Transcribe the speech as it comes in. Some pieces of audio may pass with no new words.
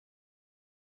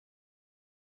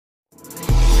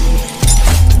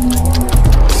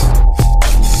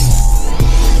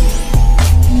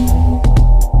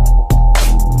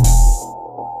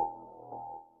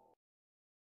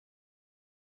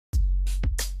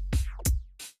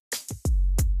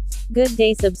Good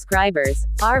day subscribers,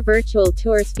 our virtual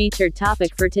tours featured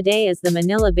topic for today is the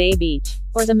Manila Bay Beach,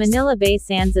 or the Manila Bay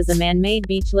Sands is a man-made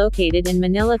beach located in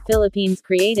Manila, Philippines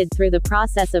created through the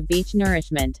process of beach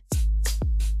nourishment.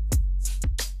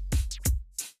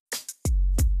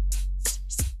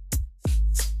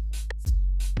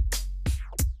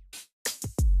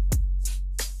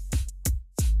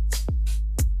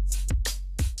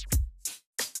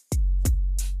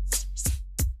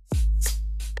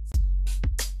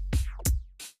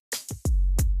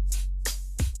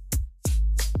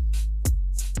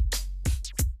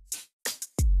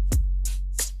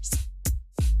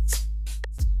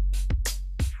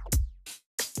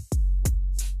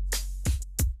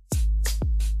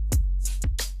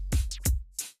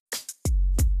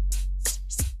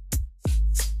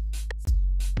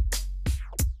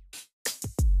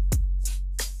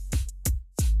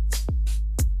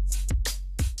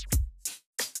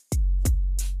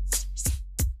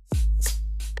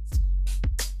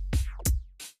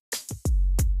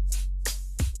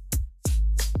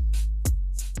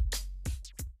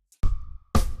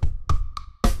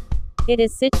 It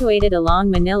is situated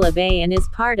along Manila Bay and is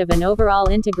part of an overall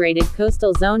integrated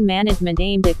coastal zone management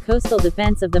aimed at coastal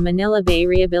defense of the Manila Bay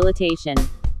rehabilitation.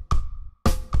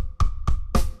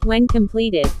 When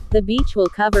completed, the beach will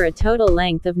cover a total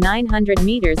length of 900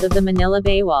 meters of the Manila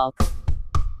Bay Walk.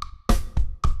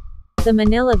 The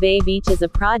Manila Bay Beach is a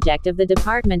project of the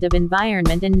Department of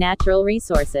Environment and Natural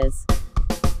Resources.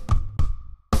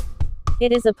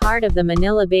 It is a part of the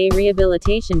Manila Bay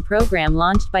Rehabilitation Program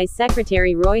launched by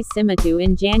Secretary Roy Cimatu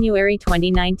in January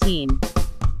 2019.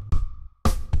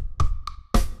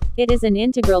 It is an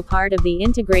integral part of the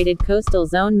integrated coastal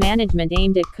zone management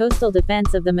aimed at coastal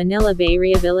defense of the Manila Bay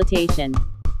rehabilitation.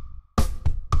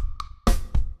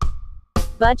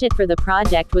 Budget for the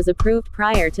project was approved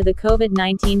prior to the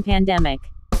COVID-19 pandemic.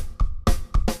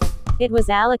 It was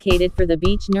allocated for the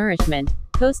beach nourishment,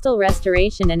 coastal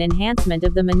restoration and enhancement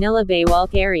of the Manila Bay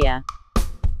Walk area.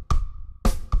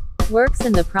 Works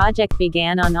in the project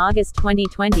began on August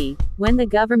 2020, when the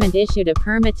government issued a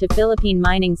permit to Philippine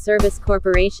Mining Service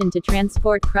Corporation to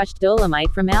transport crushed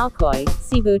dolomite from Alcoy,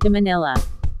 Cebu to Manila.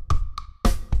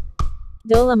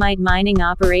 Dolomite mining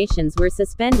operations were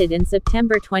suspended in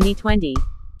September 2020.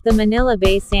 The Manila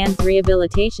Bay Sands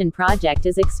Rehabilitation Project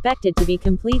is expected to be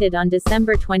completed on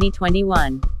December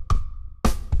 2021.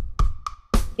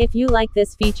 If you like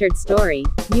this featured story,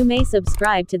 you may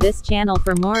subscribe to this channel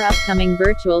for more upcoming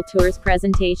virtual tours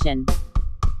presentation.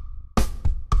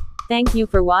 Thank you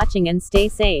for watching and stay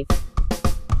safe.